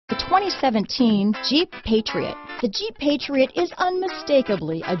2017 Jeep Patriot. The Jeep Patriot is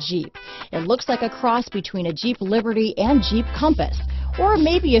unmistakably a Jeep. It looks like a cross between a Jeep Liberty and Jeep Compass, or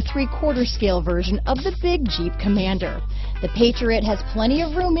maybe a 3/4 scale version of the big Jeep Commander. The Patriot has plenty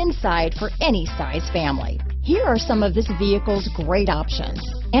of room inside for any size family. Here are some of this vehicle's great options: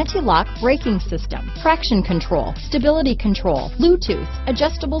 anti-lock braking system, traction control, stability control, Bluetooth,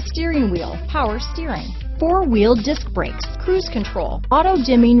 adjustable steering wheel, power steering, 4-wheel disc brakes, cruise control,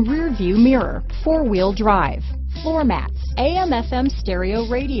 auto-dimming rear view mirror, 4-wheel drive, floor mats, AM/FM stereo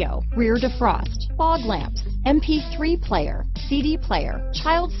radio, rear defrost, fog lamps, MP3 player, CD player,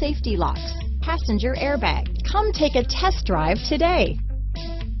 child safety locks, passenger airbag. Come take a test drive today.